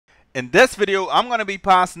In this video, I'm going to be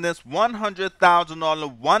passing this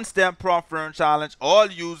 $100,000 one-step prop firm challenge, all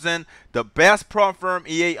using the best prop firm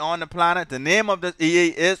EA on the planet. The name of this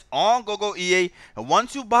EA is OnGoGo EA. And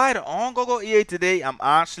once you buy the OnGoGo EA today, I'm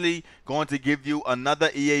actually going to give you another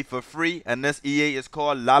EA for free. And this EA is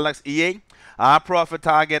called Lalax EA. Our profit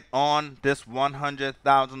target on this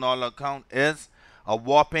 $100,000 account is a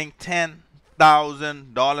whopping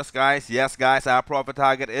 $10,000, guys. Yes, guys, our profit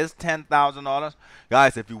target is $10,000.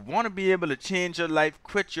 Guys, if you want to be able to change your life,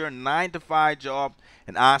 quit your 9-to-5 job,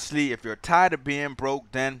 and honestly, if you're tired of being broke,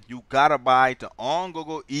 then you gotta buy the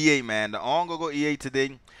OnGoGo EA, man. The OnGoGo EA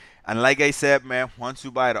today. And like I said, man, once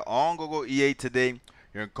you buy the OnGoGo EA today,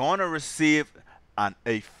 you're gonna receive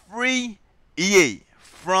a free EA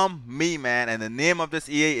from me, man. And the name of this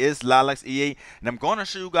EA is Lalax EA, and I'm going to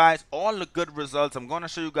show you guys all the good results. I'm going to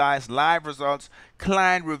show you guys live results,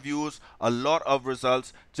 client reviews, a lot of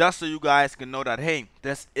results, just so you guys can know that, hey,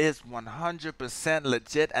 this is 100%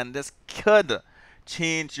 legit, and this could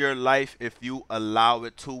change your life if you allow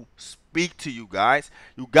it to speak to you, guys.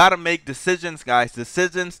 You gotta make decisions, guys.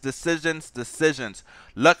 Decisions.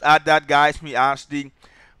 Look at that, guys. We're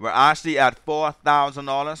actually at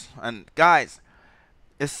 $4,000, and guys,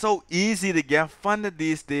 it's so easy to get funded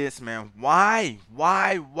these days, man. Why?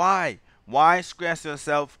 Why stress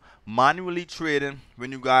yourself manually trading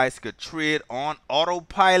when you guys could trade on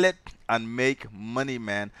autopilot and make money,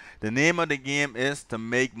 man? The name of the game is to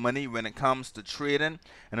make money when it comes to trading.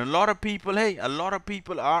 And a lot of people, hey, a lot of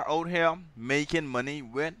people are out here making money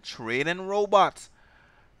with trading robots.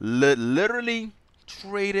 Literally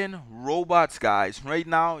trading robots, guys. Right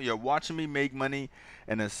now, you're watching me make money,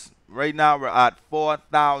 and it's right now we're at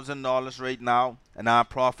 $4,000 right now, and our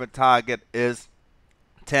profit target is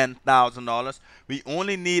 $10,000. We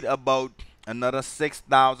only need about another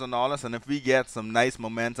 $6,000, and if we get some nice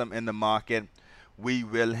momentum in the market, we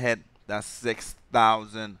will hit that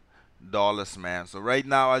 $6,000, man. So right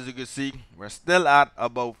now, as you can see, we're still at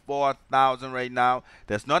about 4,000 right now.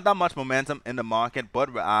 There's not that much momentum in the market,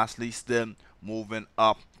 but we're actually still moving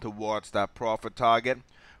up towards that profit target.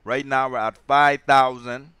 Right now we're at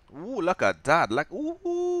 5,000. Ooh, look at that. Like,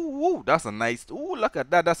 ooh, that's a nice, ooh, look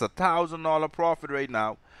at that. That's $1,000 profit right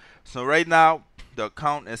now. So right now the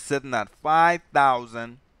account is sitting at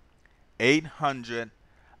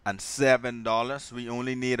 $5,807. We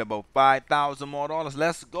only need about 5,000 more dollars.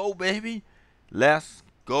 Let's go, baby. Let's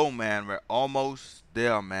go, man. We're almost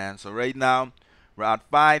there, man. So right now we're at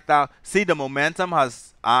 5,000. See, the momentum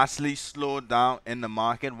has actually slowed down in the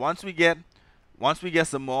market. Once we get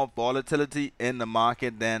some more volatility in the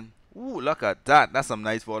market, then ooh, look at that. That's some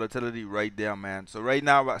nice volatility right there, man. So right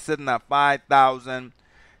now we're sitting at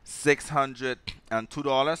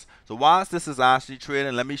 $5,602. So whilst this is actually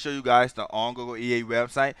trading, let me show you guys the OnGoGo EA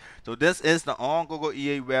website. So this is the OnGoGo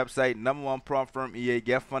EA website, #1 prop firm EA.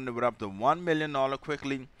 Get funded with up to $1 million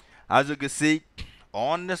quickly. As you can see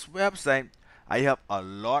on this website, I have a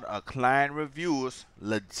lot of client reviews,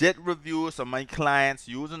 legit reviews of my clients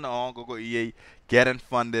using the OnGoGo EA, getting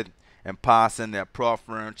funded and passing their prop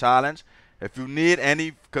firm challenge. If you need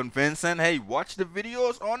any convincing, hey, watch the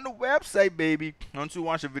videos on the website, baby. Once you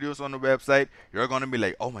watch the videos on the website, you're going to be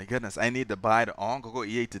like, oh my goodness, I need to buy the OnGoGo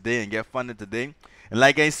EA today and get funded today. And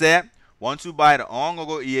like I said, once you buy the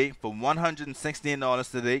OnGoGo EA for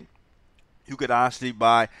 $116 today, you could actually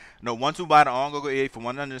buy, once you buy the OnGoGo EA for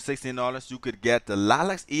 $116, you could get the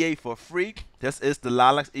Lalax EA for free. This is the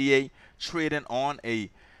Lalax EA trading on in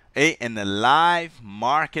the live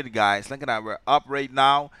market, guys. Look at that. We're up right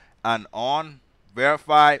now and on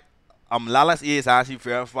verified. Lalax EA is actually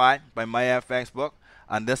verified by MyFXBook,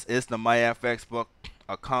 and this is the MyFXBook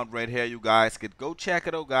account right here. You guys could go check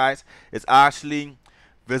it out, guys. It's actually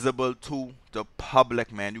visible to the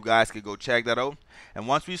public, man. You guys can go check that out. And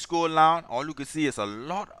once we scroll down, all you can see is a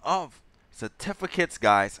lot of certificates,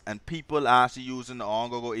 guys, and people actually using the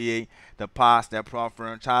OnGoGo EA to pass their prop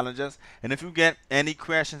firm challenges. And if you get any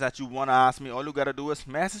questions that you want to ask me, all you got to do is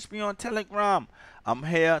message me on Telegram. I'm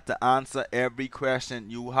here to answer every question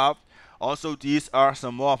you have. Also, these are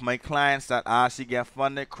some more of my clients that actually get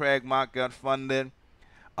funded. Craig Mark got funded.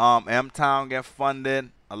 M-Town get funded.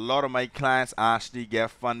 A lot of my clients actually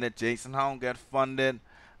get funded. Jason Hound get funded.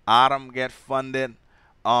 Adam get funded.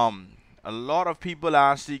 A lot of people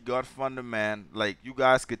actually got funded, man. Like, you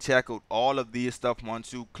guys could check out all of these stuff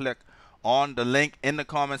once you click on the link in the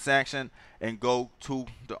comment section and go to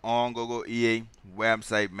the OnGoGo EA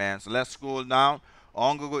website, man. So let's scroll down.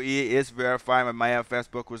 OnGoGo EA is verified by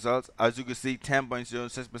MyFXBook results. As you can see,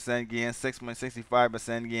 10.06% gain,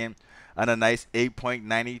 6.65% gain, and a nice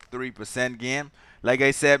 8.93% gain. Like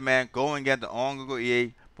I said, man, go and get the OnGoGo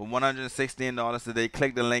EA for $116 today.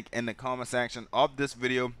 Click the link in the comment section of this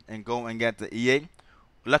video and go and get the EA.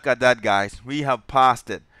 Look at that, guys. We have passed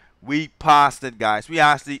it. We passed it, guys. We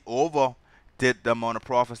actually overdid the amount of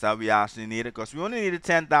profits that we actually needed, because we only needed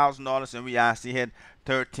 $10,000 and we actually hit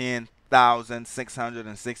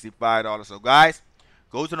 $13,665. So guys,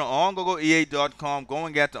 go to the ongogoea.com. Go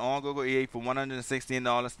and get the OnGoGo EA for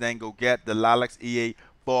 $116. Then go get the Lalax EA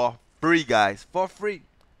for free, guys. For free.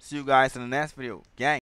 See you guys in the next video. Gang.